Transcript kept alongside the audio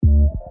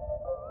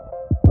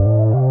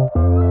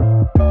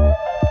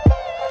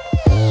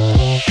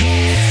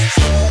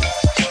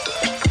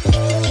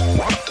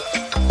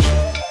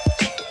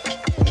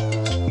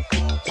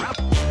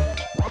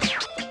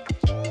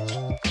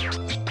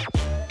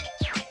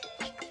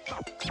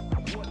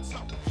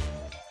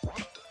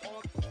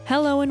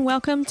Hello and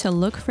welcome to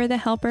Look for the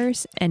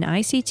Helpers, an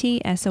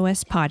ICT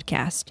SOS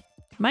podcast.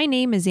 My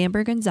name is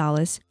Amber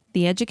Gonzalez,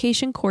 the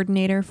Education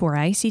Coordinator for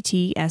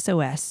ICT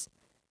SOS.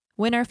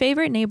 When our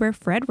favorite neighbor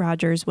Fred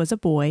Rogers was a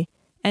boy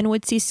and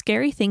would see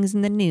scary things in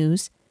the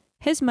news,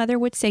 his mother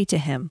would say to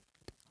him,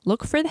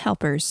 "Look for the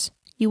helpers.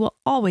 You will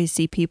always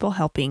see people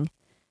helping."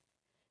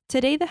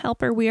 Today, the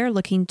helper we are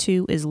looking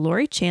to is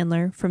Lori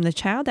Chandler from the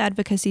Child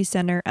Advocacy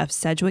Center of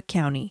Sedgwick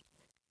County.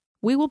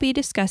 We will be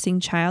discussing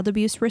child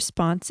abuse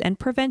response and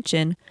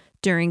prevention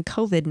during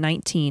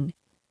COVID-19.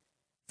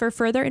 For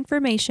further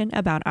information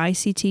about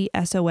ICT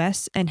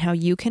SOS and how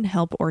you can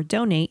help or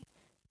donate,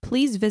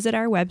 please visit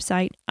our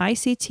website,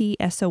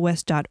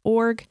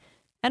 ictsos.org,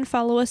 and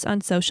follow us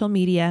on social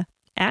media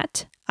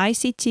at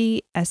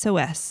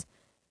ICTSOS.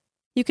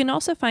 You can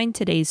also find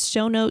today's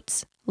show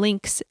notes,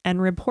 links,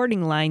 and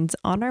reporting lines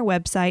on our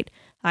website,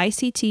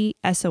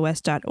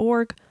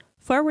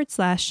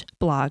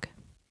 ictsos.org/blog.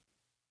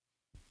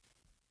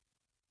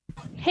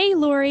 Hey,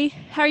 Lori,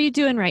 how are you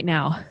doing right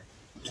now?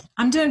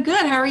 I'm doing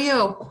good. How are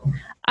you?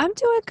 I'm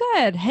doing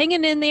good.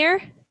 Hanging in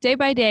there day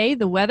by day.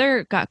 The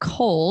weather got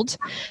cold,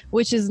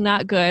 which is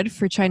not good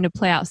for trying to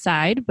play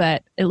outside,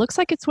 but it looks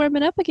like it's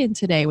warming up again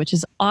today, which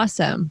is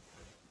awesome.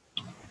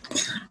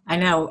 I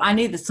know. I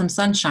need some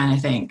sunshine, I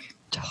think.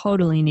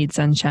 Totally need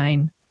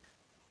sunshine.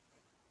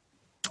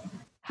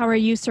 How are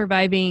you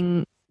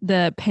surviving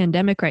the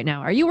pandemic right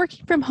now? Are you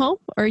working from home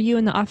or are you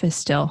in the office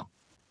still?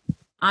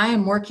 I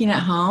am working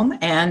at home,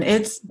 and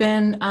it's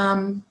been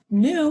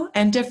new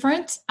and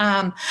different.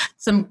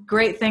 Some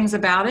great things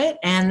about it,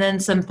 and then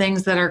some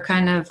things that are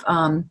kind of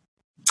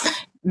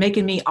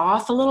making me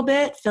off a little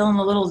bit, feeling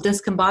a little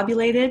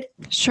discombobulated.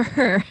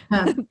 Sure.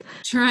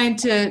 Trying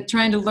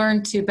to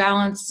learn to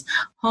balance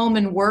home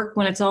and work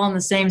when it's all in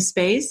the same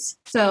space.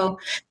 So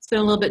it's been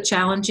a little bit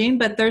challenging,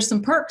 but there's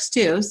some perks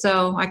too.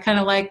 So I kind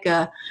of like,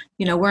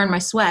 wearing my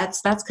sweats.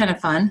 That's kind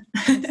of fun.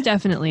 It's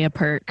definitely a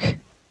perk.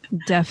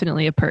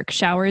 Definitely a perk.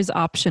 Shower is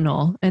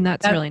optional, and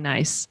that's really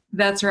nice.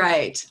 That's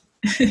right.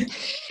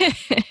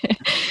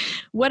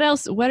 What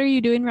else? What are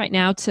you doing right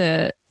now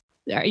are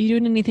you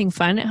doing anything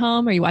fun at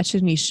home? Are you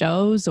watching any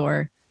shows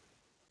or?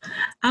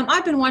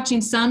 I've been watching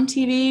some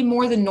TV,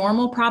 more than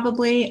normal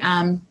probably,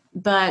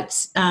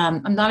 but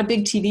I'm not a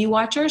big TV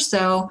watcher.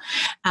 So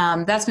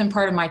that's been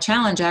part of my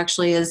challenge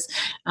actually is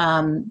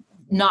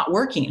not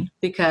working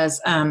because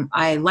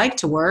I like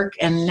to work,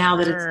 and now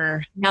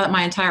that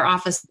my entire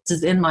office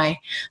is in my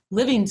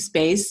living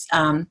space,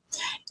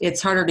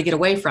 it's harder to get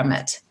away from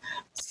it.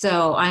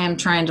 So I am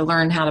trying to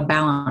learn how to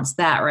balance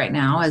that right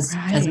now, as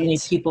many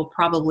people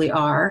probably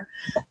are,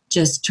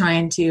 just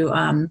trying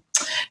to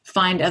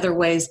find other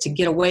ways to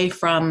get away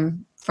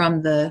from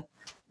the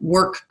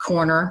work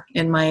corner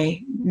in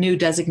my new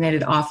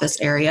designated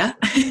office area.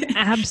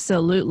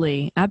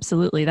 Absolutely.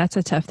 That's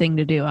a tough thing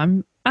to do.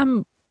 I'm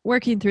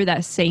working through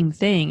that same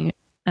thing.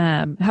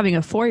 Having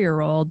a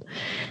 4-year-old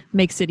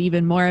makes it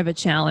even more of a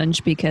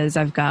challenge because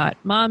I've got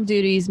mom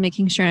duties,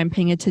 making sure I'm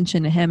paying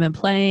attention to him and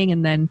playing.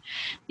 And then,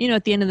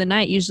 at the end of the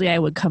night, usually I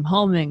would come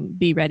home and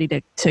be ready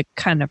to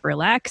kind of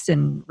relax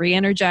and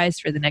re-energize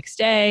for the next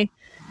day.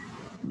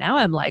 Now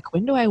I'm like,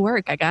 when do I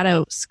work? I got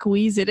to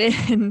squeeze it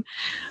in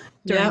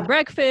during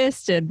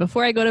breakfast and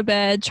before I go to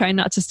bed, try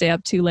not to stay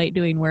up too late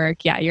doing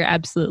work. Yeah, you're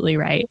absolutely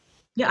right.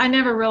 Yeah, I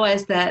never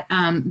realized that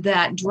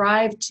that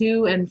drive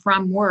to and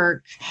from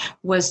work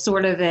was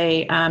sort of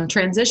a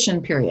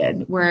transition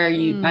period where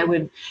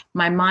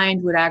my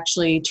mind would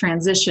actually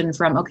transition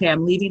from, okay,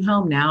 I'm leaving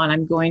home now and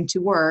I'm going to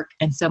work.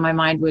 And so my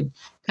mind would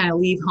kind of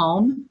leave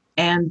home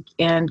and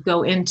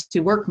go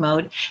into work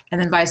mode, and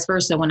then vice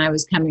versa when I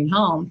was coming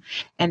home.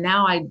 And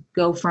now I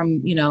go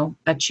from,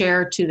 a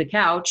chair to the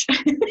couch.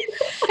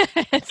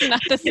 It's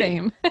not the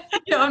same.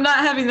 I'm not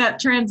having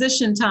that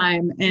transition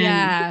time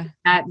and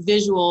that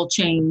visual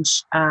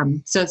change.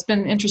 So it's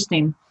been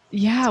interesting.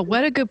 Yeah,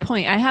 what a good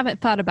point. I haven't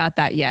thought about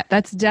that yet.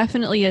 That's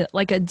definitely a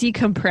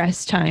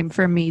decompressed time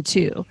for me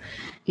too.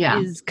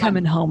 Yeah. Is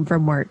coming home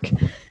from work.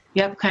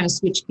 Yep, kind of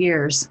switch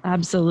gears.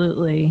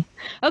 Absolutely.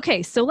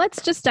 Okay, so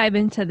let's just dive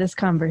into this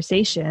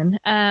conversation.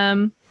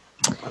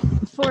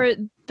 For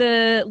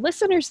the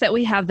listeners that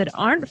we have that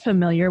aren't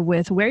familiar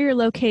with where you're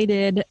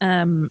located,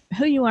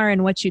 who you are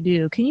and what you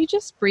do, can you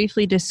just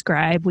briefly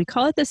describe, we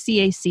call it the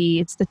CAC,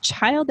 it's the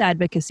Child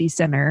Advocacy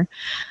Center.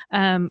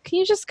 Can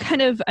you just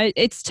kind of,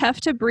 it's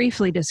tough to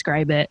briefly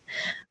describe it,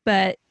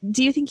 but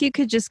do you think you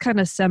could just kind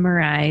of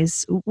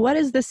summarize, what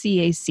is the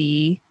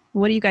CAC?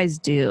 What do you guys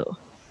do?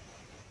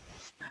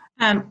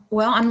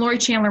 Well, I'm Lori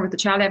Chandler with the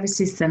Child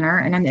Advocacy Center,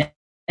 and I'm the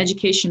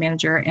education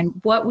manager. And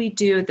what we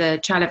do at the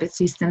Child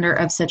Advocacy Center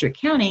of Sedgwick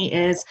County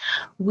is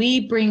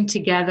we bring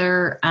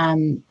together,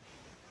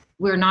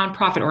 we're a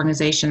nonprofit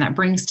organization that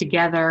brings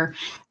together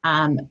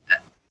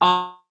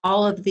all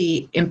of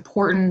the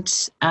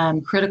important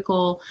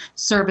critical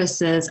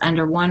services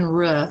under one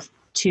roof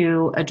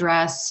to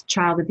address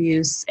child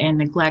abuse and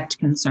neglect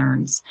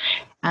concerns.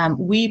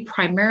 We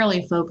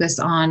primarily focus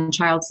on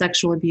child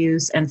sexual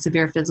abuse and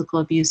severe physical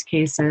abuse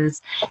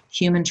cases,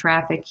 human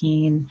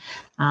trafficking,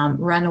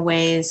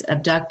 runaways,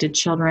 abducted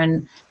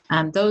children,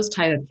 those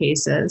type of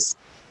cases.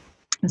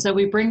 And so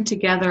we bring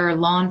together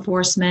law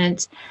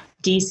enforcement,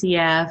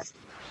 DCF,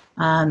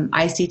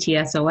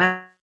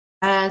 ICTSOS,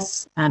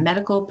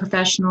 medical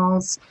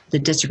professionals, the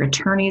district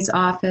attorney's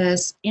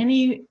office,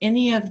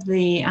 any of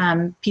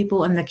the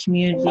people in the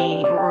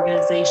community or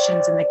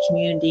organizations in the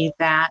community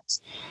that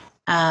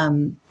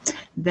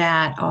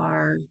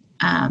are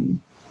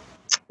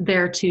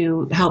there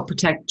to help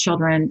protect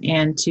children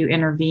and to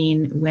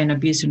intervene when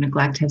abuse or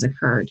neglect has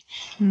occurred.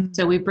 Mm-hmm.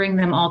 So we bring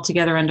them all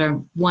together under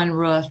one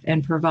roof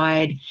and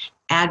provide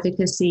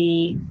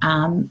advocacy,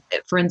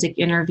 forensic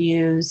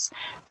interviews,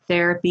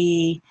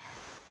 therapy,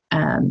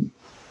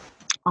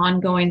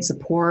 ongoing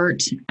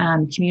support,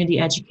 community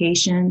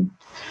education.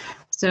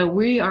 So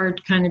we are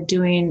kind of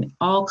doing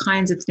all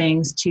kinds of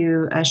things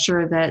to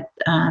assure that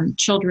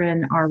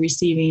children are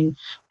receiving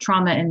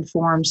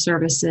trauma-informed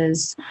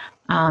services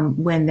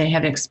when they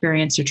have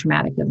experienced a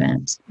traumatic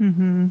event.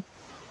 Mm-hmm.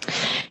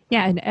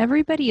 Yeah, and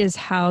everybody is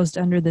housed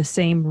under the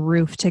same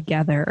roof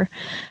together.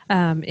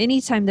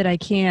 Anytime that I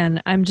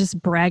can, I'm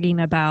just bragging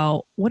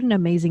about what an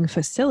amazing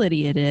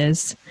facility it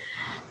is,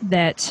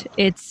 that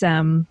it's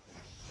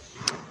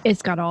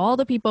got all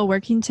the people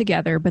working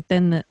together, but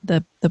then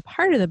the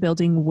part of the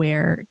building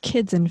where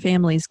kids and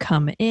families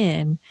come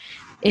in,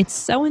 it's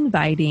so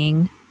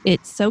inviting,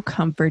 it's so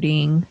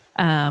comforting.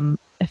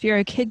 If you're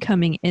a kid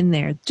coming in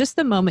there, just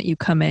the moment you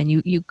come in,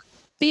 you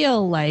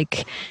feel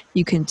like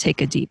you can take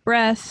a deep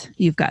breath.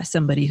 You've got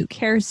somebody who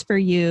cares for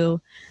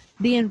you.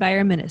 The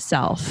environment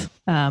itself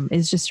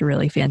is just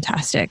really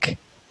fantastic.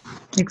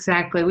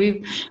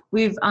 Exactly.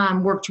 We've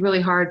worked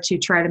really hard to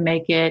try to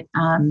make it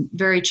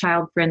very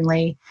child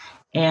friendly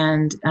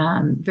and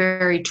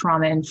very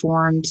trauma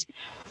informed.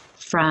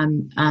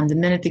 From the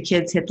minute the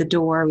kids hit the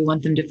door, we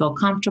want them to feel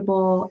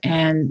comfortable,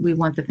 and we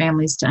want the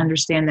families to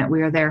understand that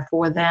we are there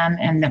for them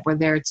and that we're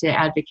there to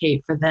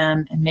advocate for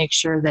them and make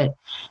sure that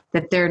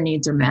their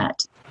needs are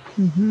met.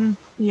 Mm-hmm.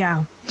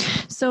 Yeah.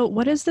 So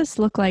what does this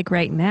look like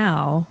right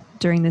now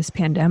during this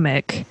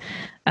pandemic?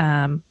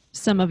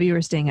 Some of you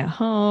are staying at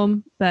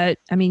home, but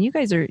I mean,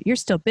 you're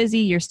still busy,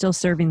 you're still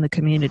serving the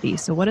community.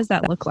 So what does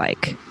that look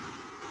like?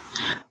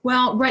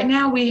 Well, right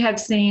now we have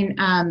seen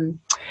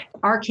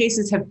our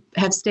cases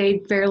have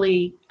stayed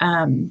fairly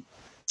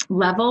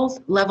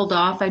leveled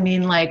off. I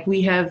mean, like,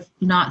 we have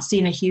not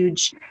seen a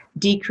huge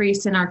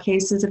decrease in our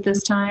cases at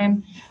this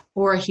time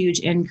or a huge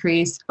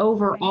increase.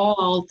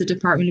 Overall, the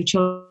Department of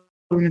Children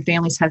and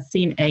Families has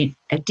seen a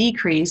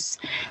decrease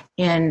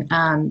in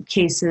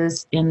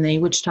cases in the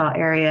Wichita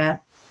area.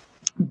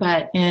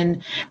 But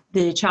in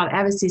the Child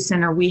Advocacy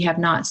Center, we have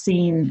not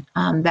seen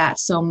that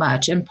so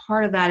much. And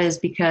part of that is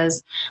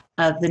because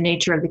of the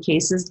nature of the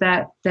cases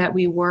that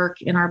we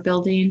work in our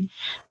building.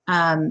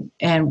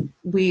 And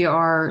we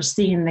are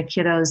seeing the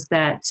kiddos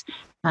that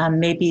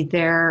maybe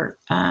their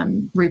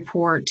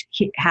report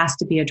has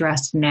to be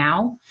addressed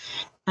now.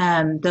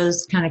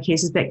 Those kind of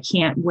cases that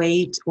can't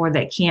wait or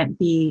that can't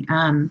be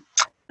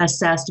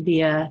assessed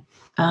via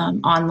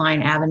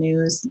online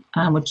avenues,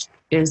 which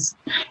is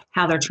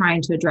how they're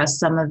trying to address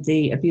some of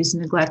the abuse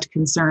and neglect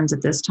concerns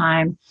at this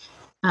time.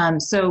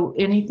 So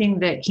anything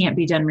that can't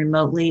be done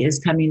remotely is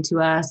coming to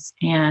us,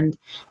 and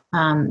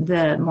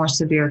the more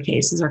severe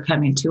cases are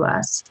coming to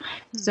us.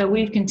 So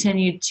we've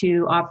continued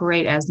to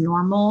operate as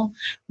normal.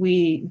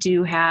 We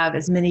do have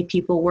as many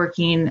people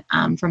working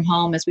from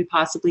home as we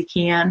possibly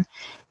can,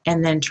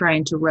 and then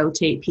trying to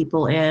rotate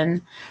people in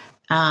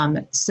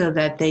so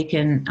that they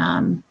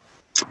can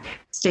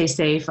stay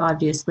safe,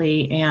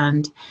 obviously,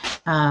 and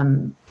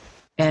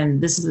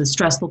this is a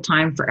stressful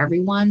time for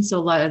everyone. So a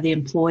lot of the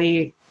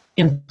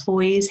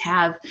employees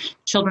have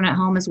children at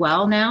home as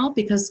well now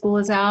because school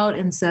is out,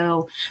 and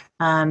so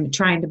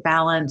trying to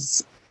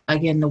balance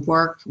again the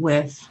work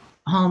with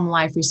home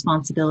life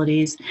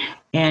responsibilities,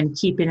 and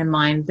keeping in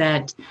mind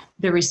that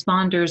the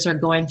responders are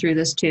going through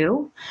this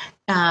too,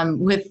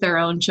 with their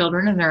own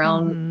children and their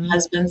own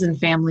husbands and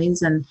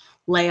families, and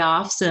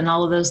layoffs and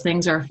all of those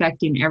things are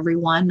affecting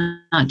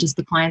everyone, not just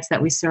the clients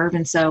that we serve.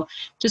 And so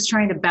just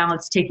trying to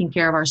balance taking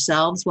care of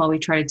ourselves while we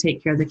try to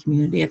take care of the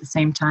community at the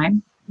same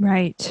time.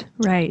 Right.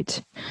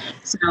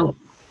 So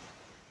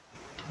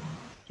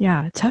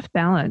yeah, tough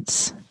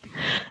balance.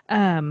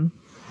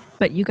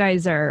 But you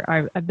guys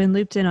I've been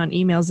looped in on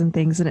emails and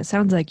things, and it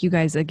sounds like you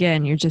guys,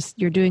 again,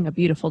 you're doing a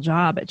beautiful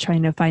job at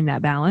trying to find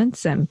that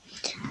balance. And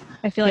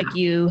I feel like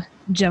you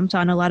jumped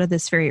on a lot of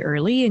this very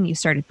early, and you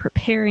started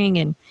preparing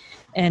and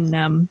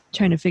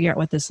trying to figure out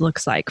what this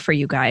looks like for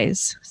you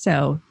guys.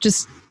 So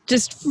just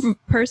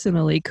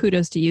personally,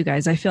 kudos to you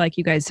guys. I feel like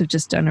you guys have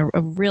just done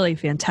a really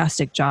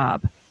fantastic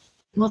job.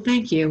 Well,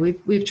 thank you.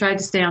 We've tried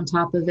to stay on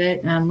top of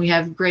it. We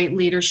have great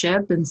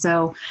leadership, and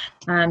so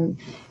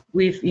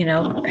we've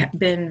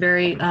been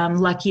very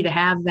lucky to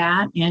have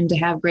that, and to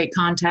have great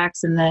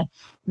contacts in the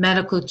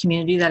medical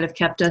community that have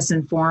kept us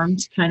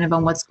informed kind of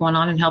on what's going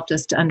on and helped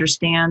us to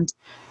understand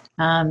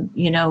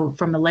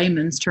from a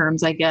layman's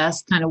terms, I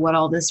guess, kind of what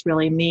all this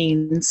really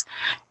means.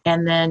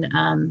 And then,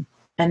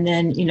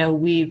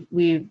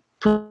 we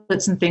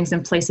put some things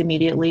in place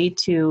immediately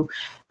to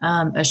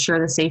assure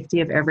the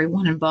safety of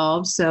everyone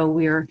involved. So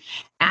we're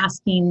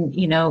asking,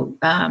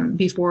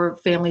 before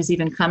families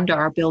even come to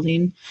our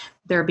building,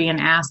 they're being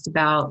asked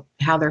about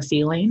how they're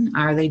feeling.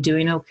 Are they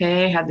doing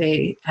okay? Have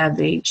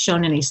they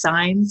shown any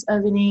signs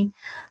of any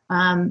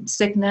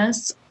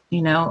sickness?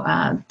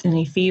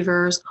 Any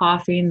fevers,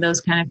 coughing, those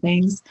kind of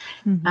things.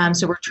 Mm-hmm.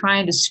 So we're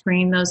trying to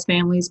screen those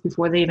families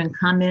before they even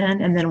come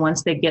in. And then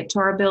once they get to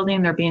our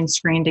building, they're being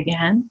screened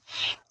again,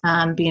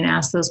 being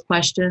asked those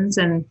questions.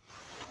 And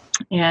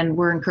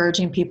we're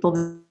encouraging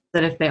people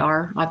that if they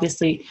are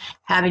obviously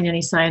having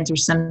any signs or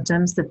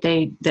symptoms, that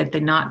they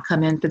not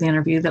come in for the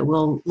interview, that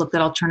we'll look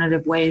at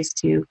alternative ways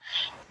to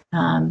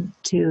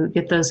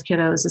get those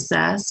kiddos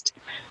assessed.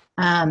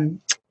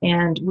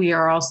 And we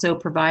are also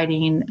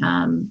providing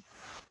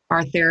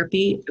our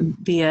therapy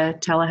via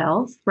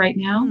telehealth right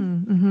now.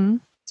 Mm-hmm.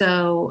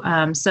 So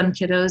some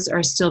kiddos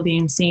are still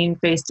being seen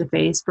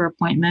face-to-face for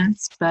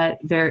appointments, but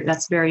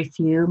that's very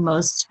few.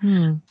 Most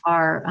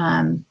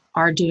are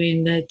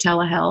doing the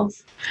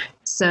telehealth.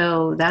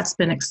 So that's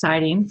been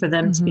exciting for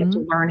them to be able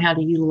to learn how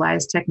to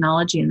utilize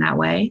technology in that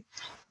way,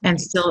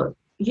 and still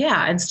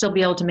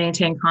be able to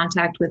maintain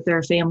contact with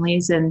their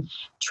families and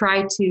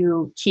try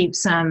to keep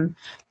some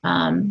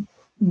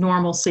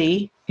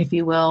normalcy, if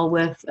you will,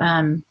 with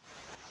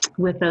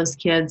those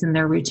kids and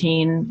their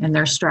routine and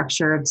their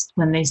structure of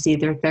when they see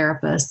their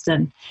therapist.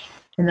 And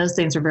those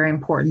things are very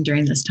important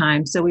during this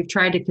time. So we've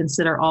tried to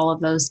consider all of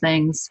those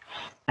things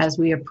as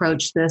we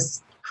approach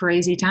this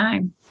crazy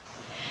time.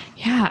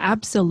 Yeah,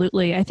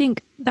 absolutely. I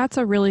think that's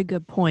a really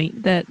good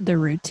point, that the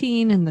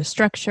routine and the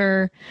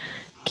structure,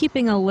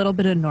 keeping a little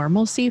bit of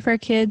normalcy for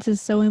kids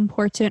is so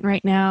important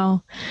right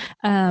now.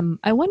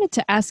 I wanted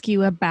to ask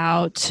you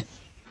about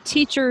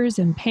teachers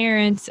and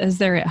parents as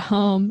they're at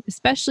home,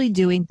 especially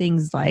doing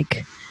things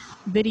like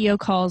video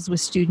calls with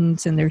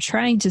students, and they're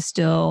trying to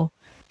still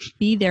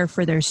be there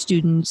for their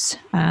students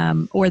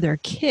or their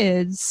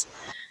kids.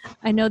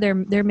 I know there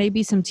may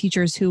be some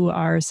teachers who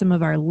are some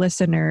of our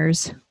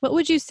listeners. What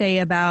would you say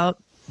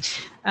about,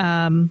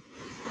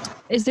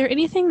 is there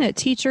anything that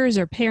teachers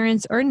or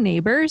parents or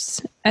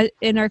neighbors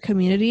in our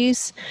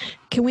communities,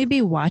 can we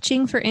be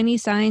watching for any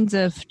signs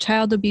of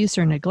child abuse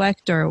or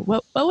neglect, or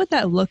what would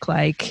that look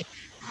like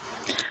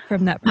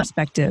from that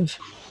perspective?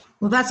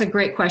 Well, that's a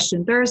great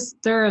question. There's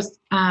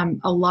a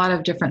lot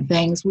of different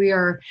things. We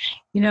are,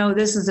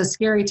 this is a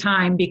scary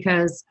time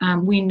because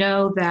we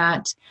know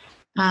that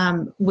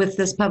with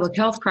this public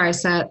health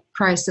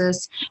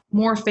crisis,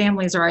 more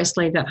families are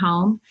isolated at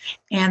home,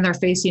 and they're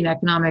facing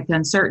economic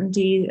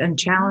uncertainty and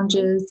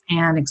challenges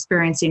and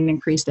experiencing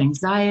increased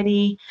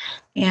anxiety.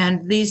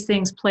 And these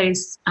things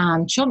place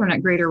children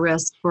at greater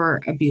risk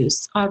for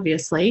abuse,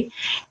 obviously.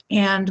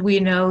 And we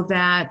know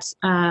that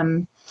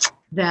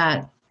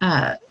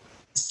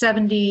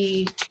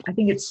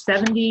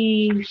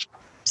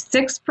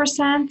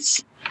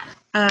 76%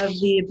 of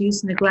the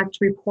abuse and neglect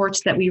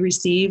reports that we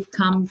receive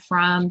come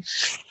from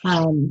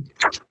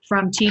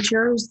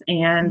teachers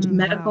and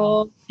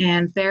medical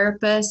and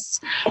therapists.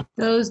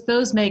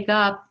 Those make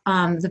up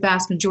the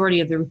vast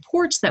majority of the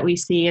reports that we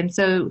see. And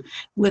so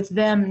with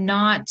them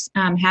not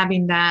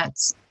having that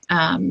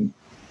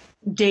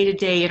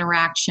day-to-day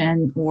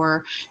interaction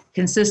or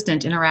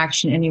consistent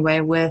interaction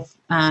anyway with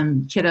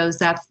kiddos,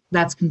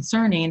 that's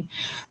concerning.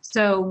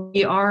 So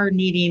we are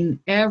needing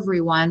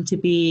everyone to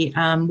be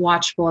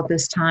watchful at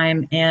this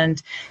time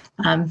and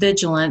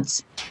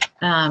vigilant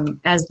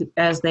as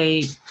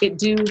they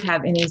do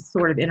have any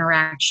sort of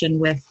interaction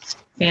with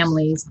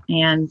families,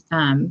 and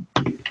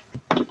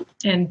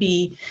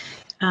be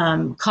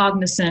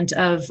cognizant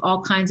of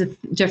all kinds of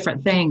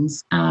different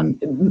things.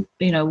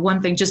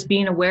 One thing, just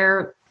being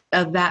aware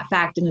of that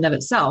fact in and of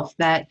itself,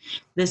 that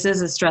this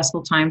is a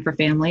stressful time for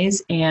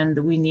families and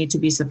we need to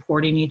be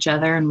supporting each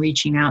other and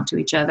reaching out to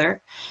each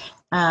other.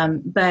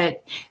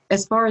 But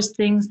as far as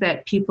things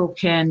that people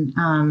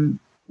can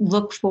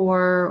look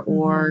for,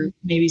 or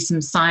maybe some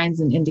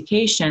signs and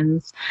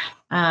indications,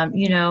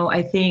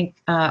 I think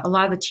a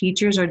lot of the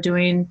teachers are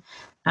doing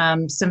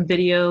some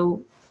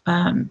video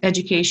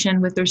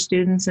education with their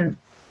students and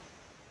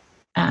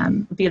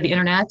via the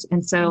internet.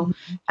 And so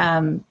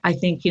I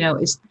think,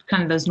 it's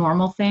kind of those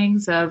normal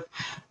things of,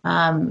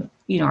 are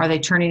they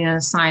turning in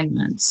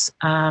assignments?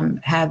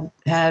 Has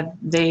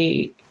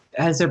their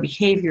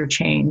behavior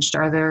changed?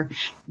 Are their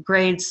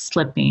grades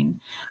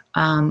slipping?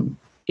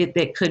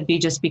 It could be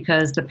just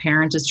because the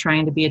parent is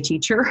trying to be a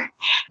teacher.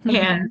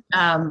 And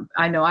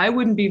I know I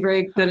wouldn't be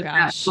very good at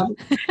that.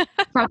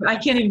 I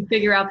can't even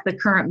figure out the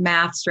current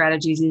math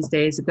strategies these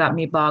days. It got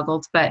me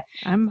boggled. But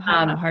I'm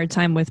having a hard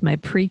time with my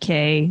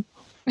pre-K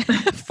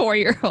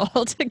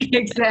 4-year-old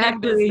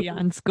Exactly. busy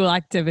on school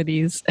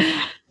activities.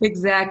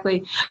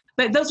 Exactly.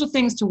 But those are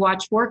things to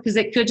watch for, because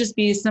it could just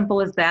be as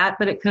simple as that,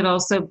 but it could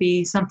also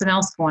be something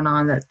else going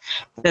on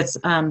that's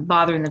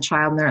bothering the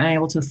child, and they're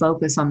unable to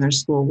focus on their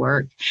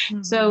schoolwork.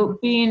 Mm-hmm. So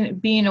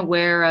being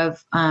aware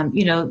of,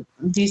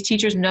 these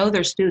teachers know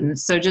their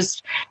students. So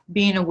just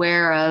being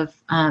aware of,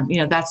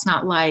 that's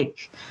not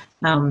like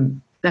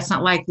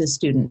the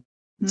student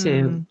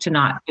to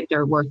not get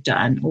their work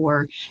done,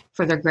 or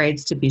for their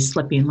grades to be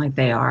slipping like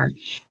they are.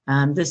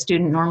 The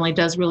student normally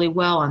does really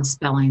well on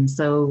spelling.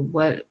 So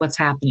what's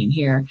happening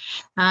here?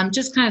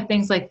 Just kind of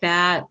things like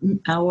that,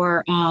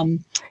 or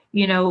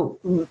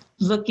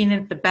looking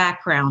at the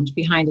background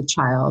behind a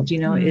child.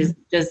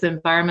 Does the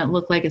environment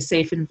look like a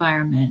safe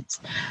environment?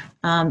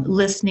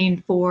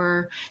 Listening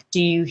for,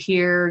 do you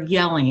hear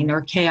yelling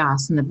or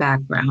chaos in the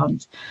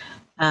background?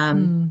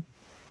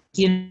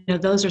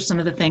 Those are some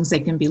of the things they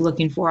can be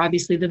looking for.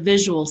 Obviously, the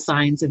visual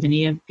signs of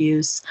any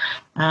abuse.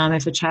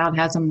 If a child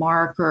has a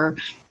mark, or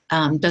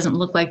doesn't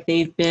look like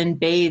they've been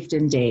bathed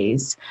in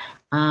days,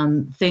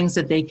 things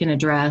that they can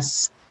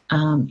address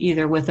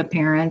either with a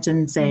parent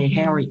and say,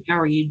 hey, how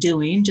are you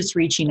doing? Just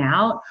reaching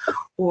out,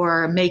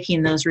 or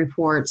making those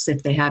reports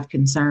if they have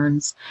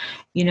concerns.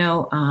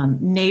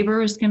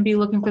 Neighbors can be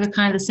looking for the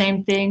kind of the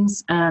same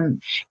things.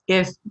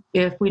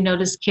 If we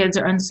notice kids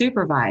are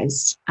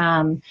unsupervised,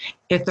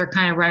 if they're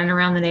kind of running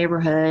around the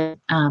neighborhood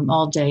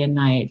all day and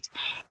night,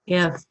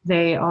 if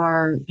they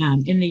are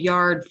in the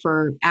yard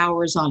for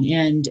hours on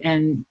end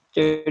and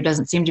there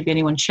doesn't seem to be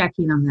anyone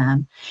checking on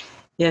them,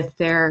 if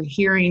they're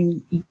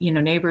hearing,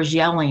 neighbors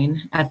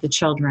yelling at the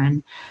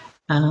children,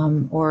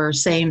 or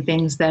saying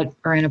things that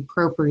are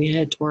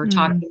inappropriate, or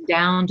talking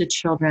down to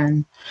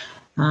children,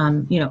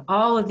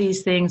 all of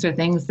these things are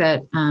things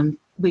that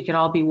we could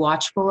all be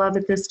watchful of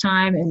at this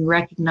time, and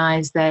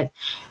recognize that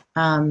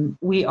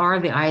we are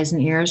the eyes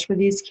and ears for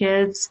these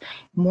kids,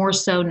 more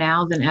so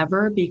now than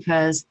ever,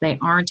 because they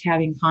aren't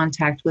having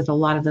contact with a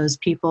lot of those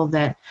people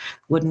that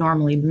would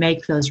normally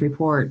make those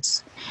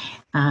reports.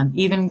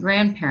 Even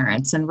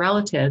grandparents and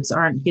relatives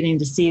aren't getting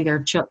to see their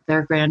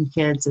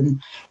grandkids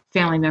and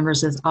family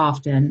members as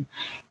often.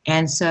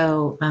 And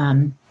so,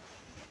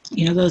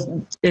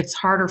 it's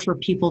harder for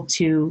people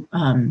to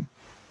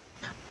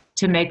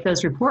make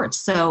those reports.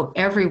 So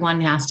everyone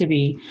has to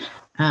be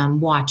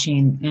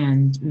watching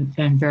and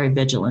very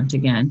vigilant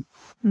again.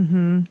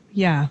 Mm-hmm.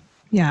 Yeah.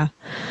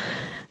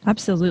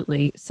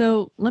 Absolutely.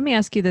 So let me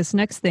ask you this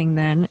next thing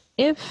then.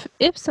 If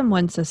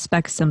someone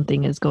suspects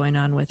something is going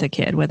on with a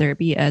kid, whether it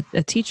be a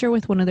teacher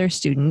with one of their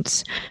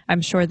students,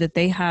 I'm sure that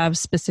they have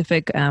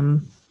specific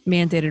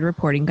mandated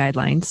reporting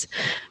guidelines.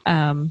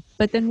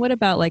 But then what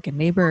about like a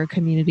neighbor or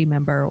community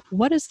member?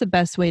 What is the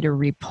best way to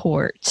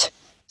report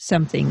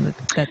something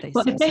that they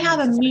see? If they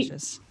have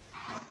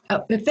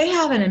if they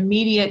have an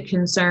immediate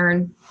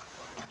concern,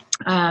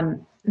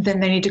 then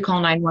they need to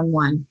call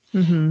 911.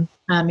 Mm-hmm.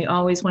 You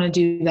always want to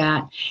do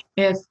that.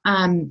 If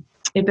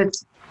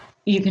it's,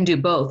 you can do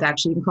both.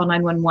 Actually, you can call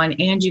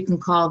 911 and you can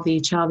call the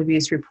child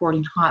abuse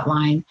reporting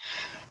hotline.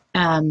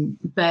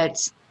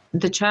 But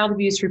the child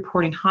abuse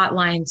reporting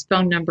hotline's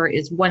phone number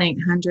is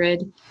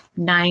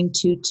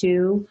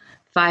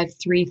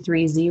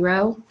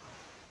 1-800-922-5330.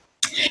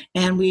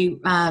 And we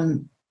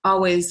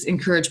always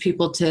encourage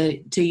people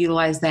to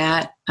utilize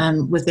that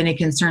with any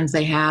concerns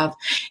they have.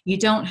 You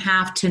don't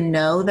have to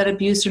know that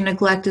abuse or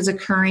neglect is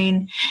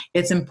occurring.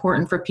 It's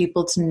important for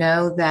people to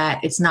know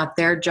that it's not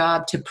their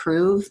job to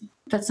prove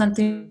that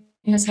something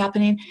is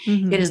happening.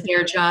 Mm-hmm. It is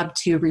their job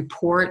to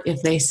report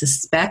if they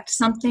suspect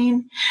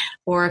something,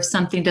 or if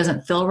something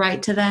doesn't feel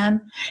right to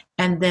them,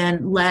 and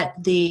then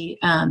let the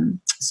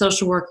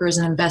social workers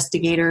and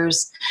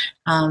investigators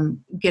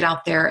get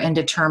out there and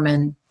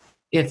determine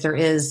if there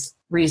is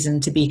reason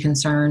to be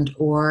concerned,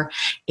 or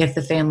if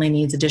the family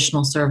needs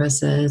additional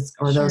services,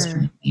 or those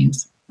kind of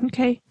things.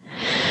 Okay.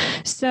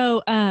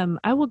 So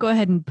I will go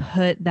ahead and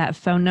put that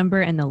phone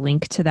number and the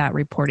link to that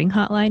reporting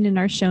hotline in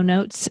our show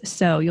notes.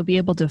 So you'll be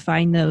able to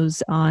find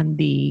those on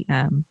the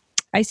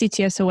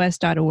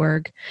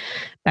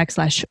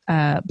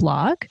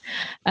ictsos.org/blog.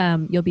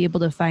 You'll be able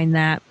to find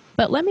that.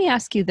 But let me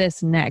ask you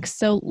this next.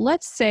 So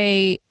let's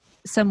say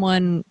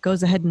someone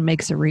goes ahead and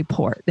makes a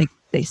report.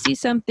 They see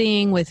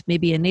something with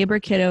maybe a neighbor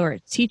kiddo, or a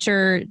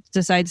teacher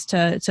decides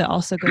to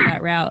also go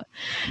that route.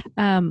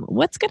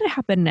 What's going to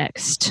happen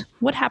next?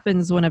 What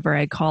happens whenever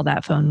I call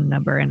that phone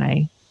number and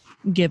I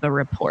give a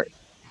report?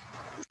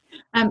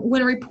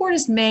 When a report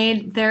is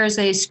made, there's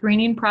a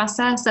screening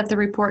process that the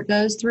report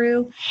goes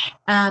through.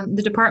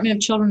 The Department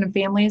of Children and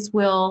Families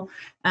will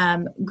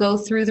go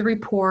through the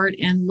report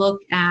and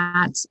look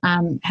at,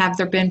 have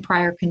there been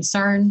prior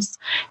concerns?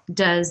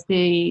 Does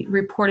the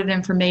reported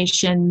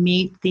information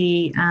meet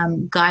the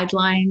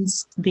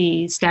guidelines,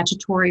 the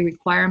statutory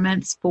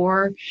requirements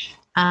for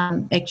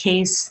a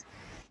case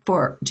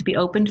to be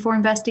opened for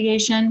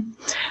investigation?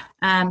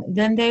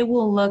 Then they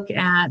will look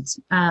at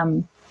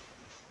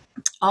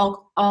a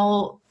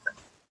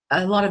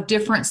lot of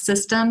different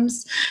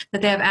systems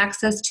that they have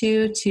access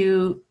to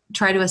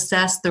try to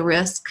assess the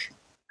risk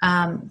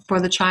for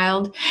the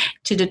child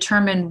to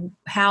determine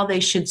how they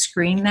should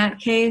screen that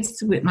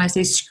case. When I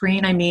say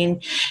screen, I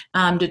mean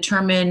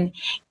determine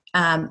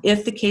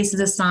if the case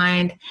is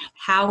assigned,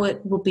 how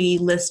it will be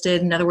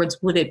listed. In other words,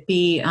 would it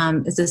be,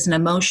 is this an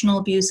emotional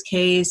abuse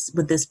case?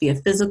 Would this be a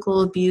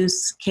physical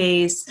abuse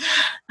case?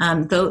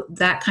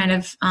 That kind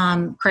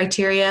of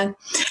criteria.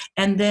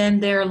 And then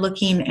they're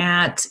looking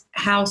at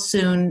how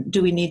soon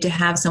do we need to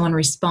have someone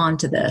respond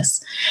to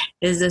this?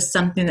 Is this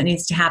something that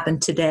needs to happen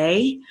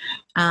today?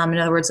 In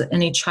other words,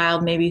 any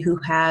child maybe who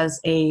has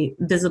a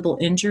visible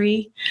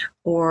injury,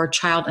 or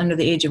child under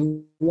the age of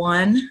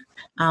 1,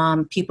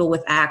 people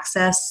with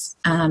access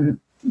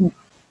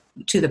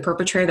to the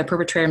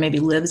perpetrator maybe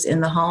lives in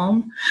the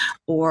home,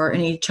 or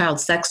any child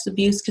sex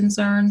abuse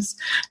concerns,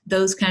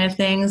 those kind of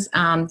things.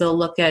 They'll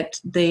look at,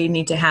 they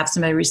need to have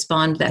somebody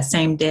respond that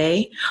same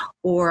day,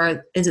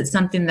 or is it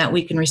something that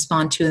we can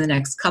respond to in the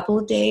next couple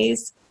of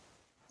days?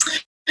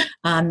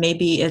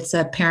 Maybe it's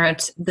a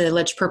parent, the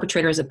alleged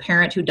perpetrator is a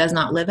parent who does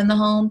not live in the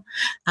home.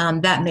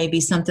 That may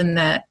be something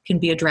that can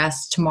be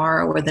addressed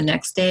tomorrow or the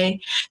next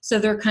day. So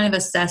they're kind of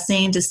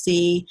assessing to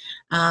see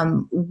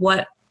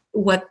what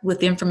with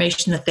the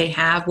information that they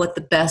have, what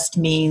the best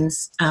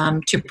means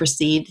to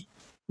proceed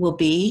will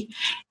be.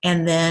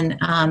 And then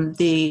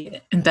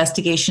the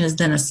investigation is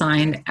then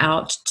assigned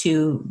out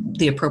to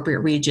the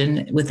appropriate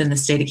region within the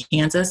state of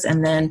Kansas.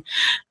 And then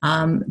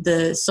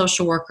the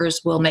social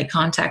workers will make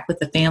contact with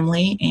the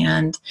family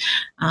and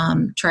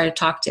try to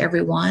talk to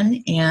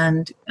everyone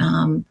and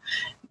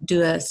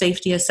do a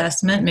safety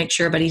assessment, make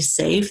sure everybody's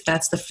safe.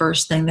 That's the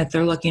first thing that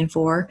they're looking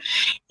for,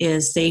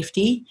 is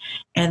safety.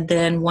 And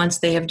then once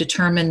they have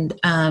determined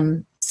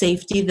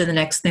safety, then the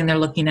next thing they're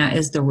looking at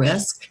is the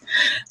risk.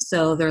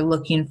 So they're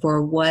looking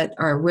for what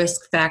are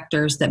risk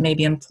factors that may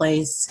be in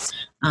place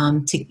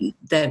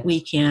that we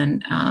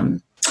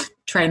can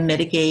try and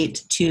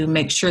mitigate to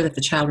make sure that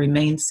the child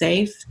remains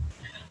safe.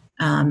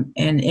 And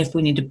if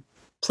we need to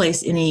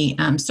place any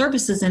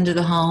services into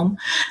the home,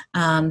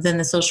 then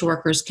the social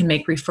workers can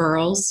make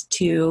referrals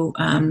to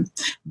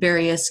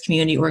various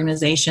community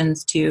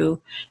organizations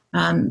to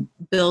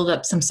build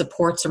up some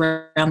supports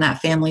around that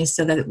family,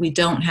 so that we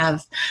don't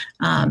have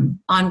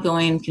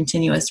ongoing,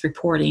 continuous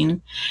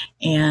reporting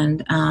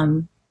and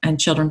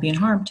children being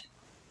harmed.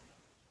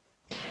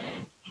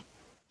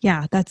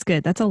 Yeah, that's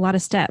good. That's a lot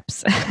of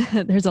steps.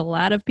 There's a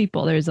lot of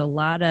people. There's a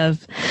lot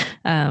of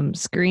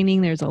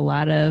screening. There's a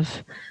lot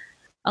of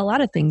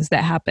things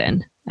that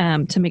happen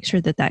to make sure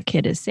that that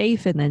kid is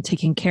safe and then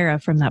taken care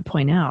of from that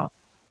point out.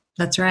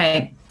 That's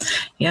right.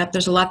 Yep.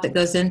 There's a lot that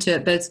goes into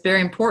it, but it's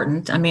very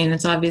important. I mean,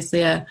 it's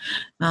obviously a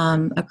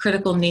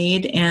critical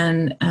need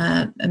and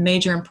a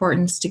major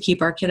importance to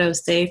keep our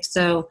kiddos safe.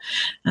 So,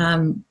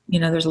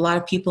 there's a lot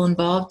of people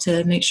involved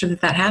to make sure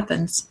that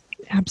happens.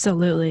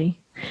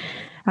 Absolutely.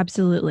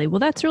 Absolutely. Well,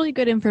 that's really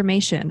good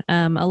information.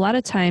 A lot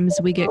of times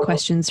we get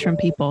questions from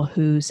people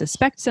who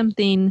suspect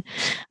something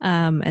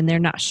and they're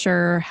not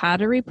sure how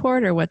to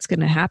report or what's going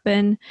to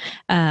happen.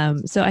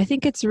 So I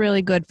think it's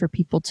really good for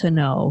people to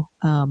know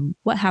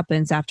what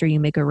happens after you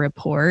make a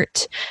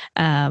report.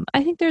 I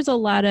think there's a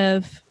lot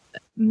of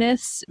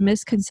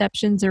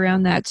misconceptions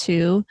around that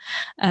too.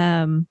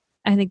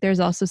 I think there's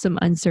also some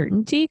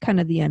uncertainty,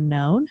 kind of the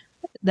unknown,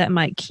 that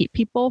might keep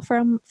people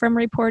from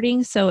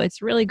reporting. So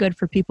it's really good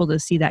for people to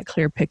see that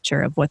clear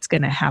picture of what's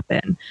going to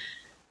happen.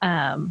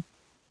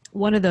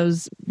 One of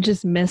those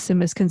just myths and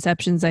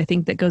misconceptions I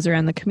think that goes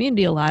around the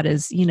community a lot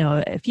is,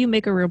 if you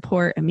make a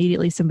report,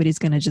 immediately somebody's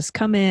going to just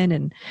come in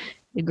and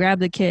grab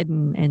the kid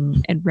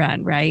and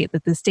run, right?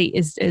 That the state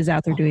is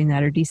out there doing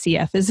that, or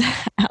DCF is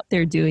out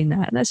there doing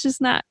that. And that's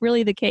just not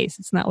really the case.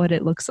 It's not what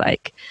it looks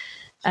like.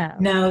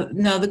 No,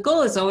 the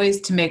goal is always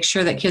to make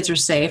sure that kids are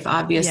safe,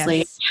 obviously.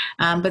 Yes.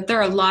 But there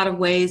are a lot of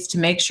ways to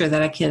make sure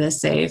that a kid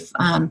is safe.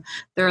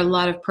 There are a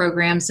lot of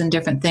programs and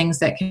different things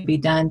that can be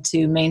done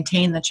to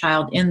maintain the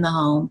child in the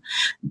home,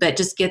 but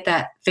just get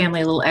that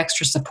family a little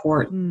extra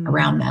support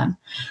around them.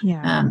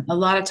 Yeah. A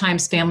lot of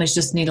times families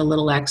just need a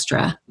little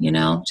extra,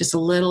 just a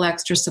little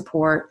extra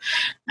support.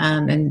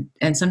 And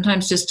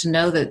sometimes just to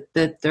know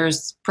that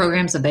there's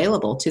programs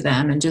available to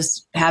them and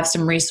just have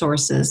some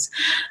resources.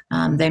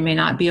 They may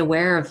not be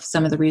aware of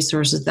some of the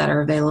resources that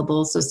are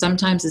available. So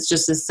sometimes it's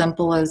just as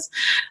simple as,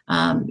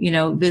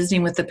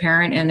 visiting with the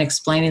parent and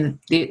explaining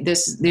that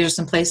these are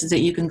some places that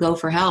you can go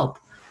for help.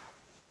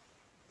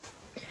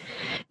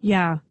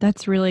 Yeah,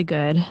 that's really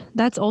good.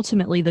 That's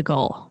ultimately the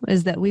goal,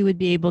 is that we would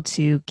be able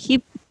to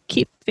keep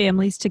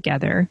families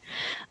together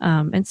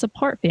and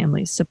support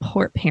families,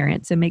 support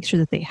parents, and make sure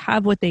that they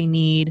have what they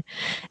need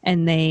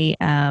and they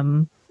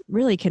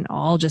really can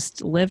all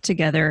just live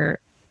together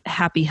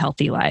happy,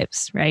 healthy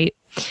lives, right?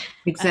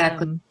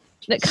 Exactly.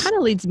 That kind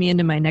of leads me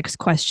into my next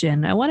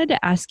question. I wanted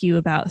to ask you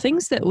about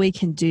things that we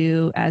can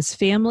do as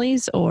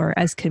families or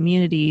as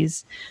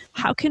communities.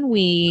 How can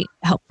we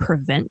help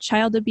prevent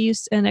child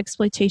abuse and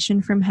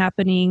exploitation from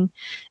happening?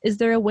 Is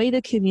there a way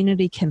the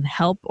community can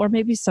help or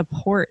maybe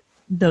support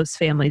those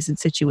families and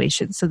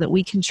situations so that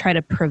we can try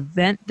to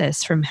prevent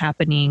this from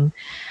happening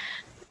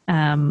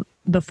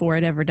before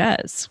it ever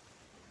does?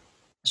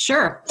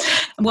 Sure.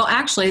 Well,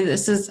 actually,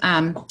 this is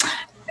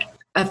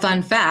a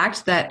fun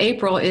fact that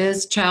April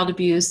is Child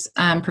Abuse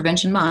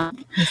Prevention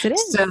Month. Yes, it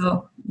is.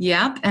 So,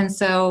 yep. And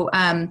so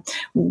I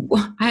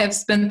have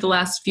spent the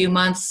last few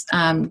months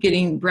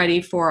getting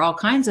ready for all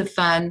kinds of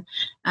fun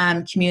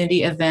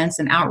community events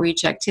and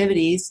outreach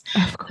activities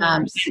Of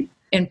course.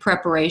 in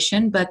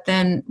preparation. But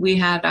then we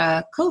had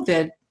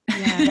COVID.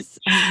 Yes,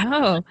 I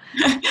know.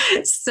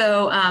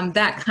 So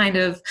that kind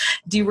of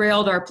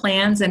derailed our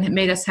plans and it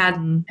made us have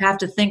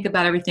to think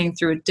about everything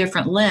through a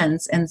different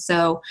lens. And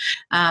so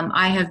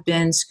I have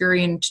been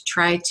scurrying to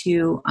try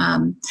to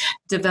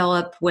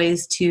develop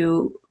ways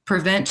to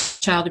prevent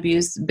child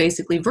abuse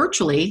basically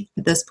virtually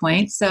at this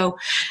point. So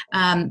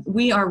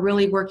we are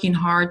really working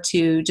hard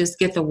to just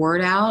get the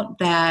word out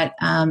that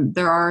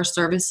there are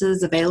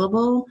services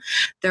available.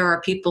 There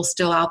are people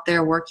still out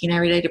there working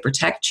every day to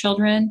protect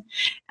children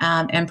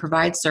and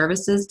provide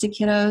services to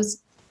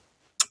kiddos.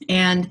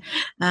 And,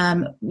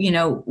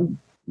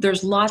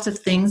 there's lots of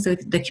things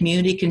that the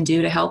community can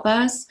do to help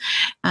us.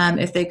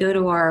 If they go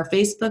to our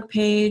Facebook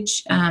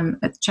page,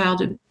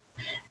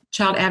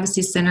 Child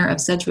Advocacy Center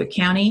of Sedgwick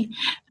County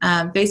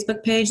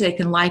Facebook page. They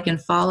can like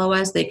and follow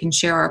us. They can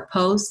share our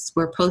posts.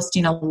 We're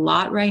posting a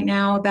lot right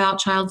now about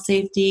child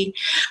safety,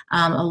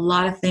 a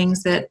lot of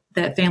things that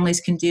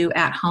families can do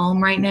at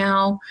home right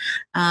now,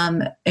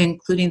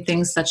 including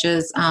things such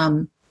as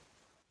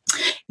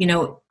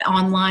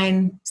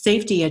online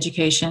safety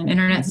education,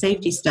 internet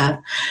safety stuff.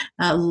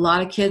 A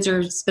lot of kids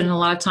are spending a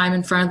lot of time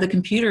in front of the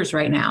computers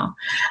right now.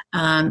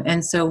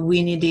 And so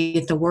we need to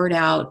get the word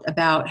out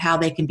about how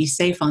they can be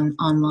safe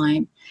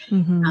online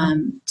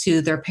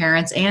to their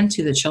parents and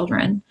to the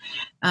children.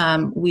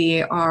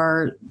 We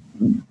are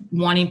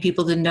wanting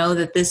people to know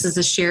that this is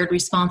a shared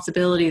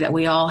responsibility that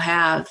we all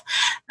have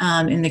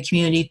in the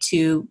community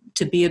to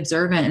be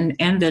observant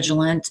and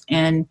vigilant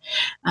and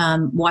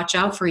watch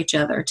out for each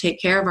other,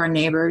 take care of our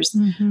neighbors,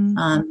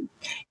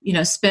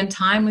 spend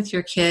time with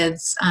your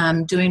kids,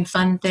 doing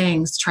fun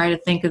things, try to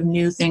think of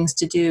new things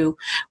to do.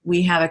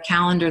 We have a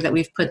calendar that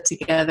we've put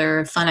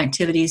together, fun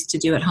activities to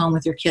do at home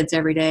with your kids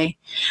every day.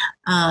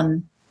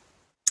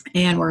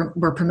 And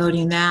we're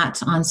promoting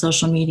that on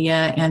social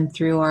media and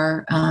through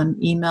our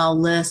email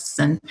lists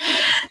and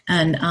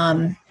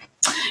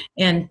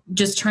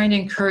just trying to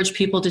encourage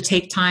people to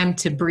take time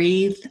to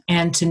breathe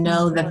and to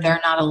know that they're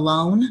not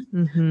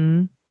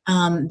alone,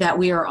 that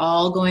we are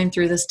all going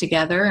through this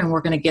together and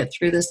we're going to get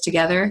through this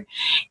together.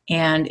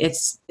 And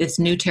it's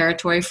new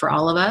territory for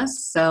all of us.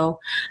 So,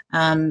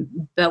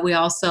 but we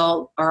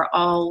also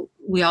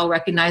we all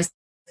recognize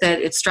that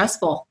it's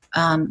stressful,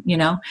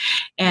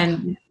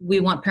 and we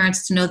want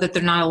parents to know that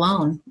they're not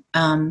alone,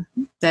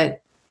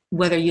 that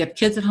whether you have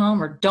kids at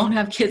home or don't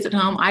have kids at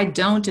home, I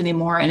don't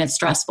anymore, and it's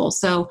stressful.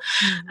 So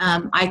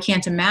I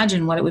can't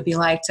imagine what it would be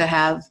like to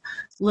have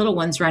little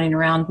ones running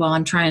around while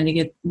I'm trying to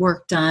get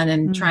work done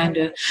and trying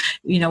to,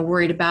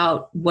 worried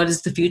about what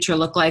does the future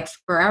look like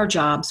for our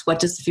jobs? What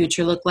does the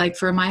future look like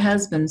for my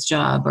husband's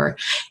job? Or,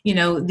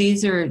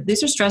 these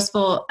are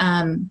stressful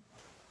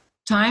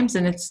times,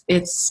 and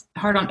it's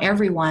hard on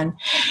everyone.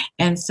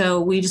 And so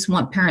we just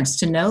want parents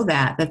to know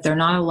that they're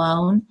not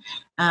alone.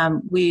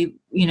 We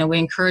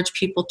encourage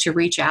people to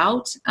reach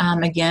out,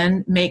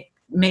 again,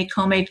 make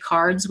homemade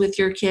cards with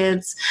your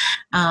kids,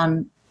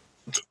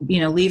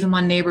 leave them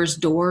on neighbors'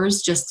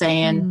 doors, just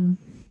saying,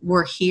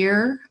 we're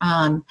here.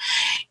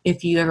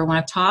 If you ever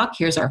want to talk,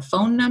 here's our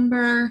phone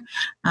number,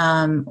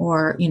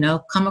 or,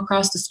 come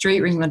across the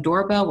street, ring the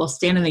doorbell. We'll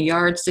stand in the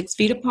yard 6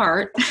 feet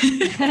apart.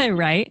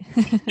 Right.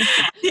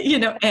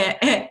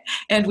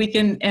 And we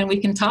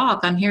can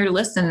talk. I'm here to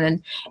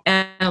listen.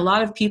 And a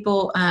lot of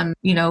people,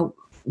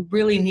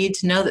 really need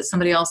to know that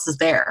somebody else is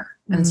there.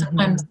 And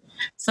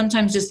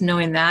sometimes just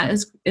knowing that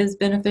is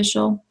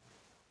beneficial.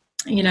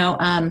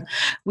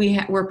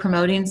 We're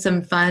promoting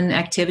some fun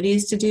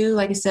activities to do.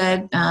 Like I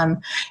said,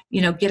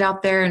 get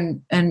out there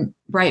and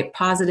write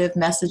positive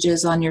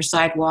messages on your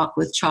sidewalk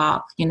with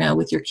chalk,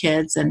 with your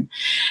kids and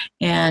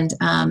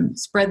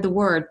spread the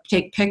word,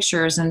 take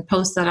pictures and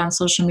post that on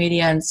social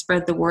media and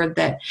spread the word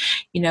that,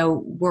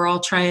 we're all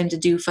trying to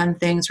do fun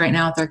things right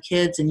now with our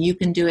kids and you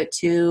can do it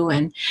too.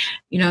 And,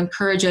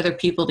 encourage other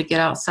people to get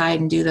outside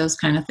and do those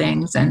kind of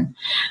things. And,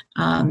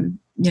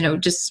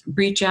 just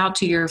reach out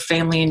to your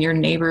family and your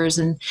neighbors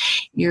and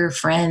your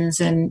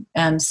friends and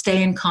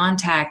stay in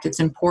contact. It's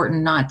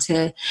important not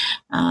to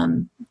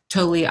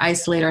totally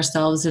isolate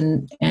ourselves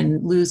and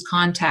lose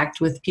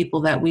contact with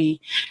people that we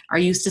are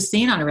used to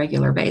seeing on a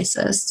regular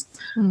basis.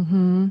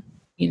 All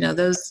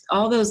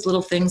those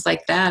little things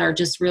like that are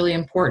just really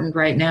important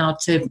right now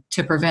to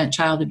prevent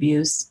child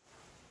abuse.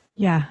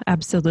 Yeah,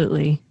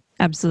 absolutely.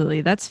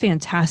 Absolutely. That's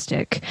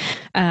fantastic.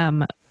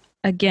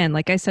 Again,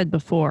 like I said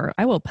before,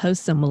 I will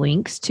post some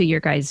links to your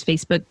guys'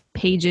 Facebook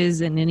pages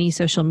and any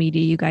social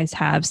media you guys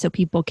have so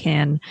people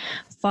can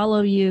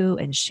follow you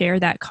and share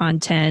that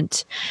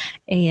content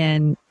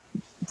and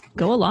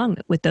go along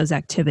with those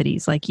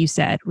activities. Like you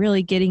said,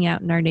 really getting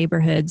out in our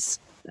neighborhoods,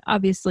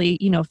 obviously,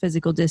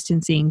 physical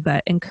distancing,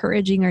 but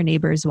encouraging our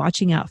neighbors,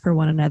 watching out for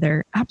one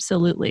another.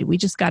 Absolutely. We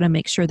just got to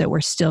make sure that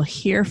we're still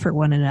here for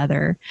one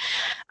another.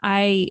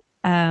 I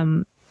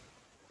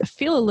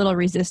feel a little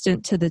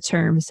resistant to the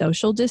term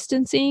social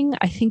distancing.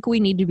 I think we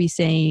need to be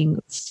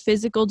saying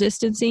physical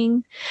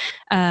distancing,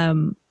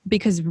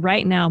 because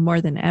right now,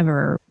 more than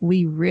ever,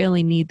 we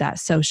really need that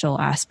social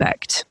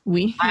aspect.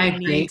 We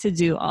need to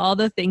do all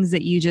the things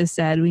that you just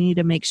said. We need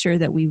to make sure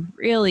that we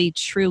really,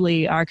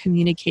 truly are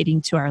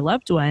communicating to our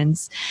loved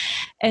ones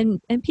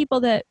and people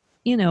that,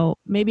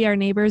 maybe our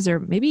neighbors or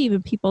maybe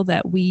even people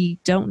that we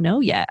don't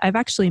know yet. I've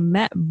actually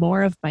met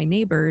more of my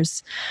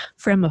neighbors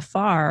from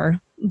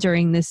afar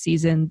during this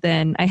season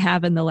than I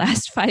have in the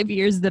last 5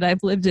 years that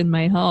I've lived in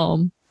my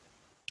home,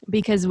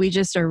 because we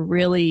just are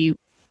really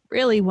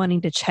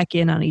wanting to check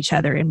in on each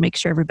other and make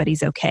sure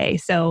everybody's okay.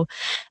 So,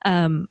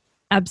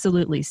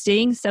 absolutely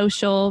staying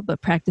social,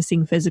 but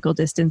practicing physical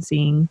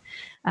distancing.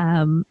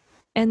 And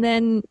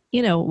then,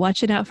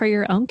 watching out for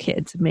your own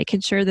kids,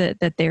 making sure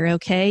that they're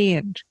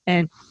okay.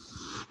 And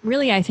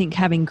really, I think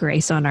having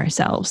grace on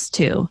ourselves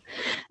too.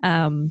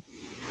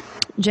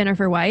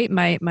 Jennifer White,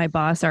 my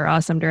boss, our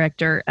awesome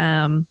director,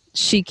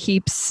 she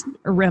keeps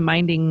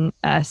reminding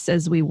us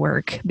as we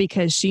work,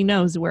 because she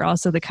knows we're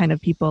also the kind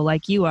of people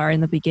like you are. In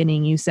the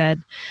beginning, you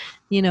said,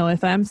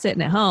 if I'm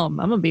sitting at home,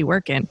 I'm going to be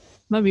working.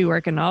 I'm going to be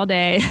working all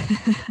day.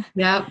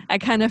 Yeah. I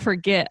kind of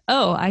forget,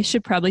 I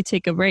should probably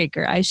take a break,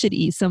 or I should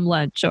eat some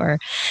lunch, or,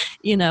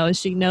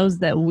 she knows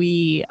that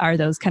we are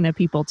those kind of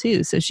people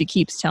too. So she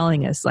keeps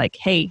telling us like,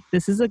 hey,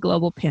 this is a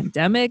global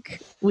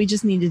pandemic. We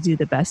just need to do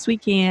the best we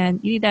can.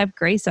 You need to have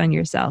grace on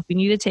yourself. You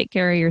need to take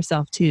care of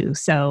yourself too.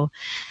 So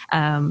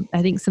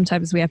I think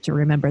sometimes we have to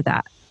remember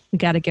that. We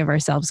got to give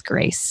ourselves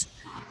grace.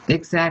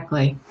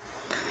 Exactly.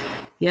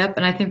 Yep.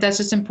 And I think that's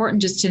just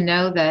important, just to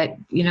know that,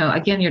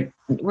 again,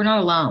 we're not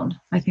alone.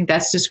 I think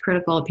that's just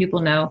critical. People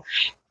know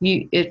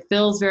it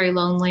feels very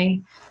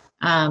lonely,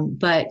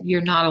 but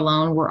you're not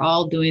alone. We're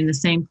all doing the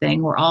same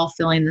thing. We're all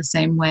feeling the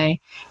same way.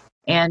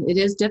 And it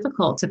is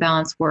difficult to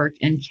balance work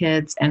and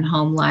kids and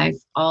home life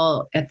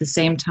all at the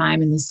same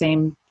time in the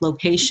same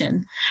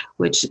location,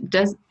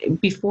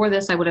 before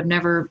this, I would have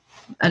never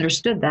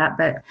understood that,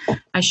 but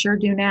I sure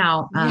do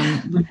now.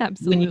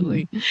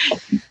 Absolutely.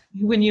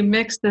 When you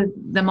mix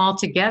them all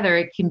together,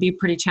 it can be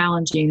pretty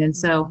challenging. And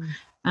so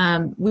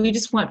we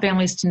just want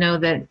families to know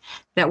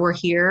that we're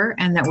here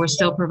and that we're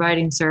still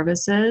providing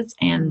services,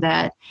 and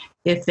that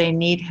if they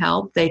need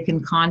help, they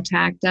can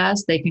contact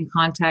us. They can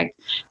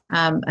contact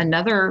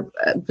another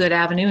good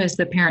avenue is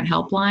the Parent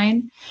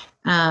Helpline.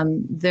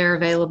 They're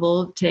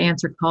available to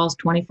answer calls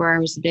 24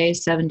 hours a day,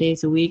 7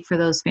 days a week for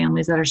those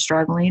families that are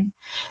struggling.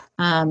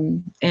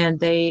 And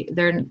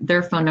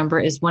their phone number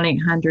is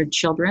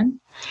 1-800-CHILDREN.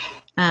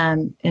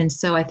 And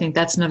so I think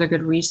that's another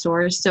good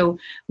resource. So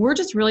we're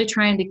just really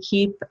trying to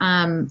keep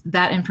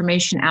that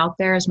information out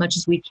there as much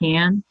as we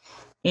can.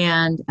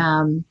 And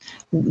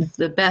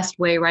the best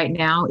way right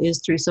now is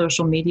through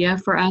social media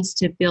for us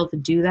to be able to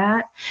do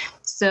that.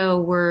 So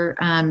we're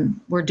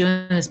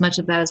doing as much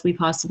of that as we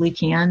possibly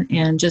can,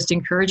 and just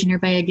encouraging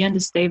everybody again to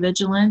stay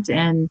vigilant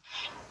and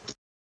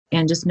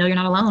just know you're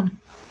not alone.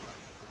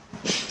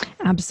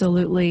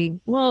 Absolutely.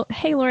 Well,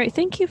 hey, Lori,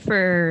 thank you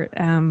for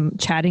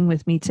chatting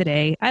with me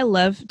today. I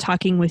love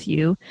talking with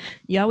you.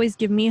 You always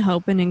give me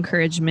hope and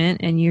encouragement,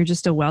 and you're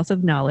just a wealth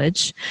of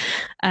knowledge.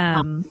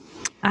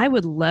 I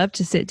would love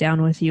to sit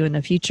down with you in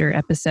a future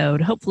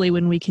episode, hopefully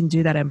when we can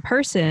do that in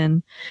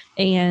person,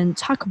 and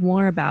talk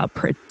more about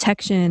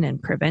protection and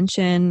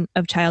prevention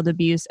of child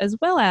abuse, as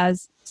well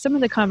as some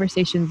of the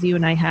conversations you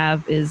and I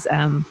have is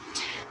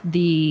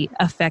the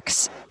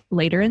effects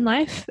later in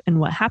life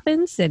and what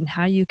happens and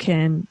how you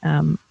can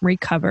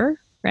recover,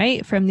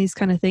 right, from these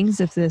kind of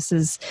things if this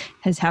has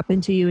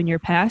happened to you in your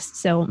past.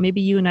 So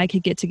maybe you and I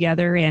could get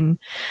together and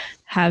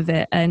have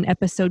an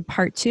episode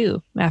part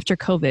 2 after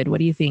COVID. What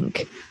do you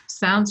think?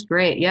 Sounds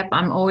great. Yep.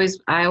 I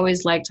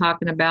always like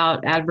talking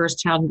about adverse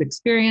childhood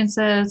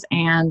experiences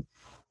and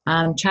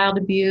child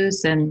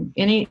abuse, and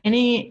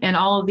any and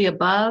all of the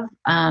above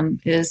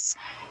is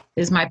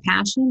my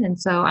passion. And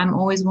so I'm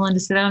always willing to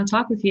sit down and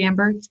talk with you,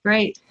 Amber. It's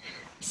great.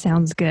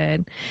 Sounds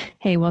good.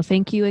 Hey, well,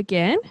 thank you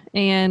again.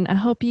 And I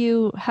hope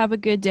you have a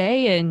good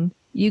day and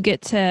you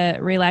get to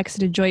relax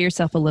and enjoy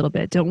yourself a little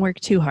bit. Don't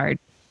work too hard.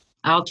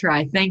 I'll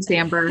try. Thanks,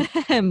 Amber.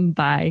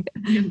 Bye.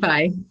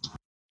 Bye.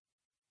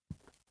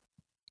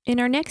 In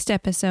our next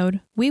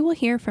episode, we will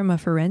hear from a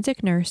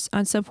forensic nurse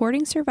on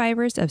supporting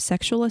survivors of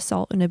sexual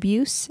assault and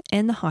abuse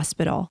in the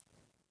hospital.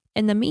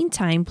 In the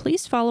meantime,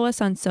 please follow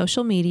us on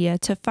social media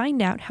to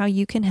find out how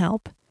you can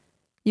help.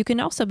 You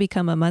can also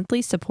become a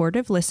monthly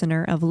supportive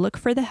listener of Look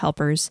for the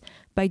Helpers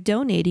by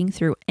donating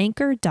through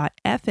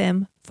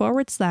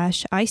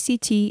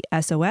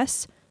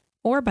anchor.fm/ICTSOS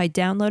or by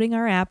downloading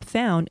our app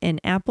found in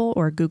Apple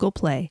or Google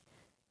Play.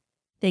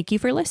 Thank you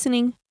for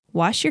listening.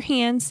 Wash your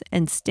hands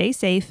and stay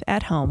safe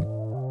at home.